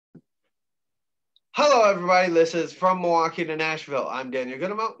Hello, everybody. This is From Milwaukee to Nashville. I'm Daniel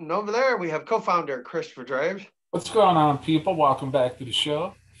Goodemo, and over there we have co-founder Christopher Draves. What's going on, people? Welcome back to the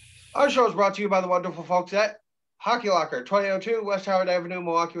show. Our show is brought to you by the wonderful folks at Hockey Locker, 2002 West Howard Avenue,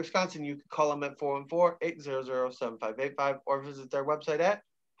 Milwaukee, Wisconsin. You can call them at 414-800-7585 or visit their website at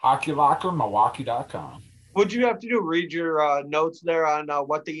HockeyLockerMilwaukee.com. Would you have to read your notes there on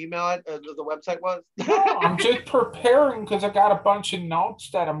what the the website was? No, I'm just preparing because I got a bunch of notes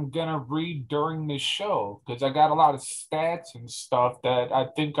that I'm gonna read during this show because I got a lot of stats and stuff that I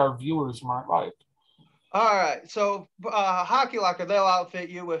think our viewers might like. All right, so Hockey Locker, they'll outfit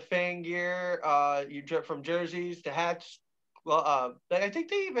you with fan gear. You drip from jerseys to hats. Well, I think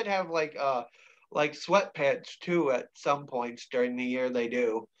they even have like sweatpants too at some points during the year. They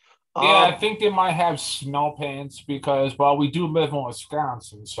do. Yeah, I Um, think they might have snow pants because, well, we do live in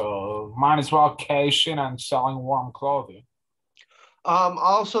Wisconsin, so might as well cash in on selling warm clothing.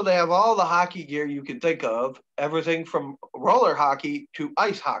 Also, they have all the hockey gear you can think of, everything from roller hockey to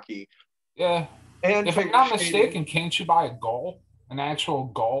ice hockey Yeah, and if I'm figure not skating. mistaken, can't you buy a goal, an actual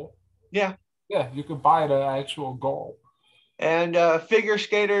goal? Yeah, Yeah, you could buy the actual goal. and figure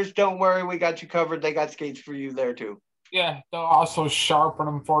skaters, don't worry, we got you covered. They got skates for you there too. Yeah, they'll also sharpen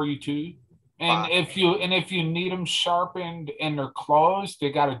them for you too. And Fine. if you need them sharpened and they're closed, they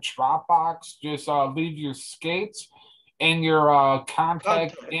got a drop box. Just leave your skates and your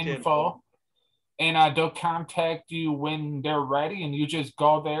contact Contact info. info, and they'll contact you when they're ready, and you just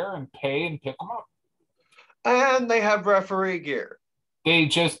go there and pay and pick them up. And they have referee gear. They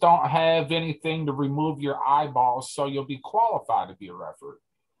just don't have anything to remove your eyeballs, so you'll be qualified to be a referee.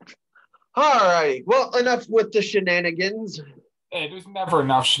 All righty. Well, enough with the shenanigans. Hey, there's never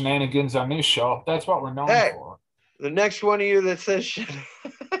enough shenanigans on this show. That's what we're known Hey, for. the next one of you that says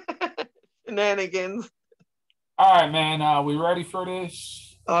shenanigans. All right, man. We ready for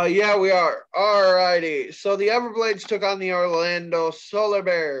this? Yeah, we are. All righty. So the Everblades took on the Orlando Solar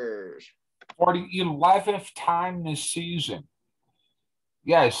Bears. For the 11th time this season.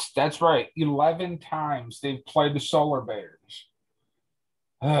 Yes, that's right. 11 times they've played the Solar Bears.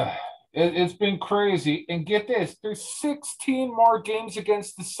 It's been crazy. And get this, there's 16 more games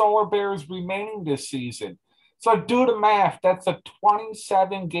against the Solar Bears remaining this season. So do the math. That's a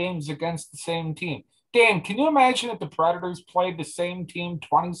 27 games against the same team. Dan, can you imagine if the Predators played the same team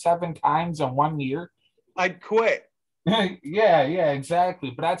 27 times in 1 year? I'd quit. Yeah,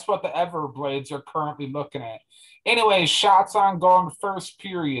 exactly. But that's what the Everblades are currently looking at. Anyway, shots on goal in the first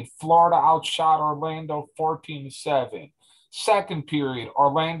period. Florida outshot Orlando 14-7. Second period,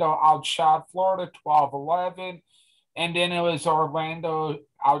 Orlando outshot Florida 12-11. And then it was Orlando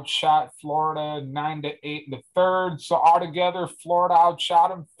outshot Florida 9-8 in the third. So altogether, Florida outshot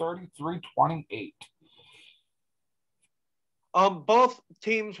them 33-28. Both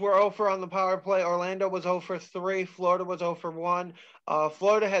teams were 0 for on the power play. Orlando was 0 for 3. Florida was 0 for 1.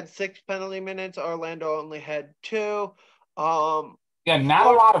 Florida had 6 penalty minutes. Orlando only had 2. Yeah, not a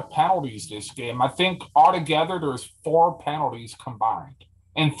Florida, lot of penalties this game. I think altogether there's 4 penalties combined,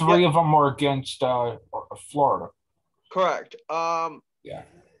 and yep, three of them were against Florida. correct. Yeah.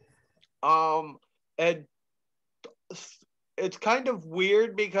 Um, and it's kind of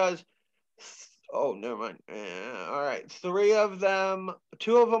weird because never mind. All right, two of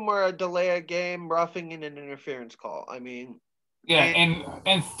them were a delay of game, roughing, and an interference call. I mean, Yeah, man,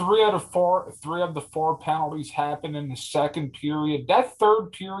 and three of the four penalties happened in the second period. That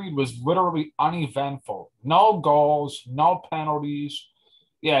third period was literally uneventful. No goals, no penalties.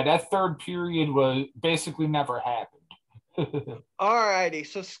 Yeah, that third period was basically never happened. all righty.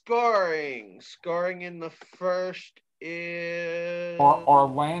 So scoring in the first Or is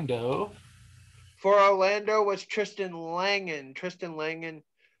Orlando. for Orlando was Tristan Langen. Tristan Langen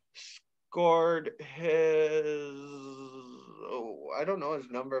scored his. Oh, I don't know his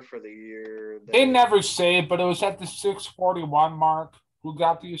number for the year They there. never say it, but it was at the 6:41 mark. Who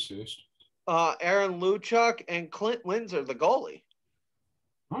got the assist? Aaron Luchuk and Clint Windsor, the goalie.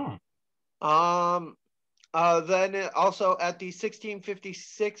 Hmm. Um, then also at the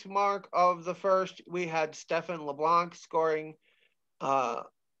 16:56 mark of the first, we had Stefan LeBlanc scoring uh,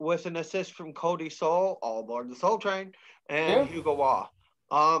 with an assist from Cody Soul, all aboard the Soul Train, and Yeah. Hugo Waugh.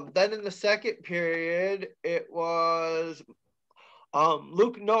 Then in the second period, it was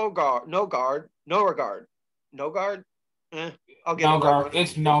Luke Nogard. I'll get No it right guard. one.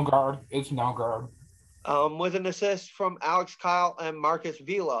 It's no guard. It's no guard. With an assist from Alex Kyle and Marcus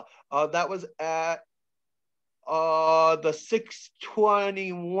Vila. That was at the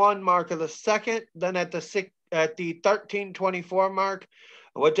 6:21 mark of the second. Then at the 13:24 mark,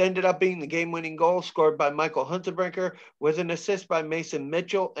 what ended up being the game-winning goal scored by Michael Hunterbrinker with an assist by Mason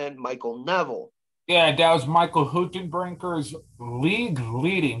Mitchell and Michael Neville. Yeah, that was Michael Hutenbrinker's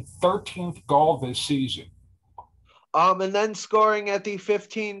league-leading 13th goal this season. And then scoring at the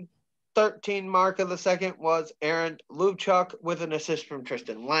 15-13 mark of the second was Aaron Luchuk with an assist from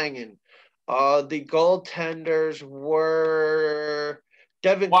Tristan Langen. The goaltenders were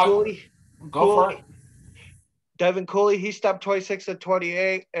Devin What? Cooley. Go for it. Devin Cooley, he stopped 26 of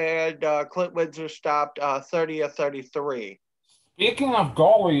 28, and Clint Windsor stopped 30 of 33. Speaking of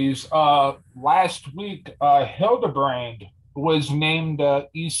goalies, last week, Hildebrand was named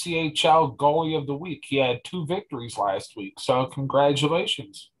ECHL Goalie of the Week. He had 2 victories last week, so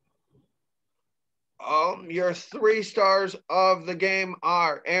congratulations. Your 3 stars of the game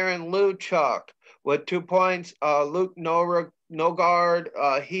are Aaron Luchuk with 2 points. Luke Nogard,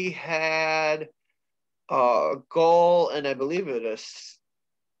 he had a goal, and I believe it is.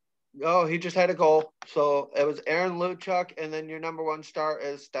 Oh, he just had a goal. So it was Aaron Luchuk, and then your number 1 star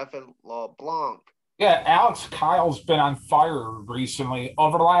is Stefan LeBlanc. Yeah, Alex Kyle's been on fire recently.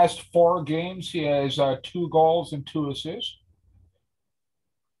 Over the last 4 games, he has 2 goals and 2 assists.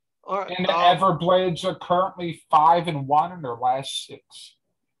 All right. And the Everblades are currently 5-1 in their last 6.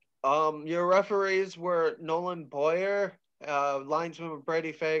 Your referees were Nolan Boyer, linesman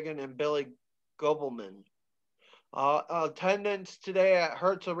Brady Fagan, and Billy Gobelman. Attendance today at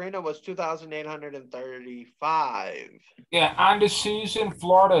Hertz Arena was 2,835. Yeah, on the season,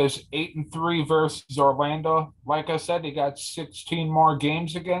 Florida is 8-3 versus Orlando. Like I said, they got 16 more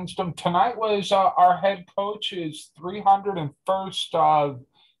games against them. Tonight was our head coach's 301st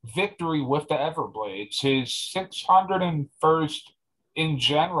victory with the Everblades, his 601st in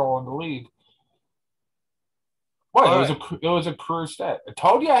general in the league. Boy, it was a career stat. I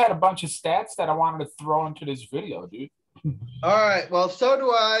told you I had a bunch of stats that I wanted to throw into this video, dude. All right. Well, so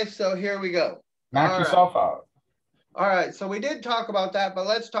do I. So here we go. Knock yourself out. All right. So we did talk about that, but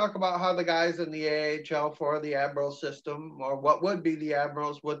let's talk about how the guys in the AHL for the Admirals system, or what would be the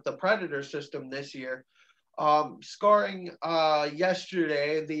Admirals with the Predator system this year. Scoring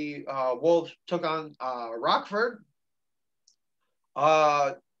yesterday, the Wolves took on Rockford.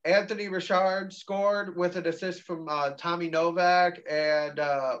 Anthony Richard scored with an assist from Tommy Novak and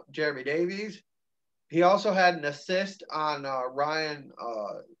Jeremy Davies. He also had an assist on Ryan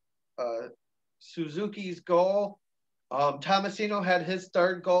Suzuki's goal. Tomasino had his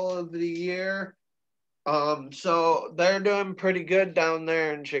 3rd goal of the year. So they're doing pretty good down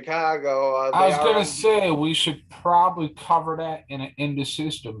there in Chicago. I was going to say we should probably cover that in an in the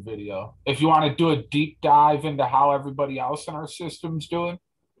system video. If you want to do a deep dive into how everybody else in our system's doing.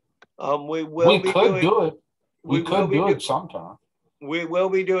 We could do it. We could do it sometime. We will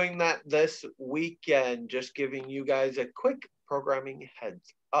be doing that this weekend, just giving you guys a quick programming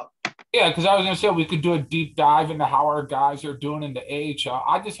heads up. Yeah, because I was going to say we could do a deep dive into how our guys are doing in the AHL.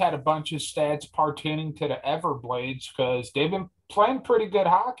 I just had a bunch of stats pertaining to the Everblades because they've been playing pretty good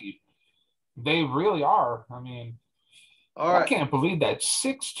hockey. They really are. I mean, I can't believe that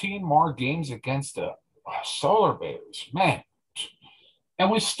 16 more games against the Solar Bears. Man. And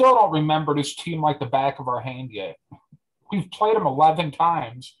we still don't remember this team like the back of our hand yet. We've played them 11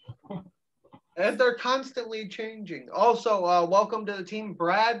 times. And they're constantly changing. Also, welcome to the team,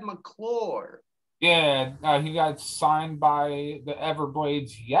 Brad McClure. Yeah, he got signed by the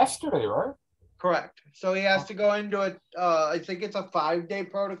Everblades yesterday, right? Correct. So he has to go into it. I think it's a 5-day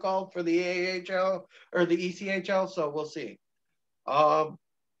protocol for the AHL or the ECHL. So we'll see.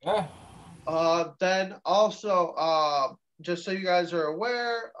 Yeah. Then also, just so you guys are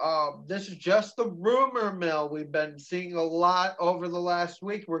aware, this is just the rumor mill. We've been seeing a lot over the last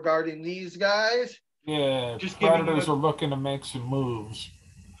week regarding these guys. Yeah, Predators are looking to make some moves.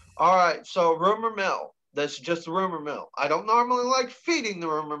 All right, so rumor mill. This is just the rumor mill. I don't normally like feeding the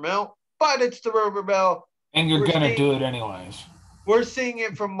rumor mill, but it's the rumor mill. And you're going to do it anyways. We're seeing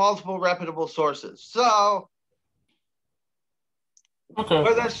it from multiple reputable sources. So,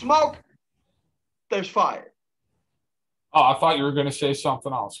 where there's smoke, there's fire. Oh, I thought you were going to say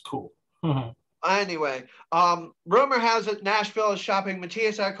something else. Cool. Anyway, rumor has it Nashville is shopping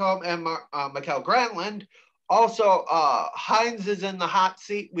Matthias Ekholm and Mikael Granlund. Also, Hines is in the hot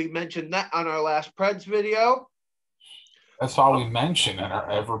seat. We mentioned that on our last Preds video. That's all we mention in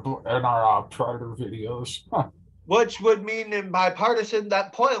our Predator videos. Huh. Which would mean in bipartisan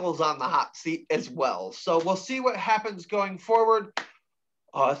that Poyle's on the hot seat as well. So we'll see what happens going forward.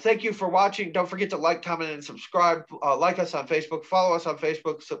 Thank you for watching. Don't forget to like, comment, and subscribe. Like us on Facebook. Follow us on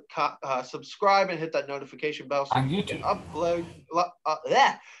Facebook. Subscribe and hit that notification bell so on YouTube.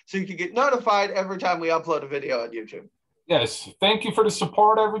 So you can get notified every time we upload a video on YouTube. Yes. Thank you for the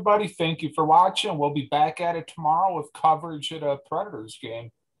support, everybody. Thank you for watching. We'll be back at it tomorrow with coverage at a Predators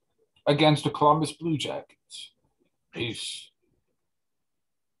game against the Columbus Blue Jackets. Peace.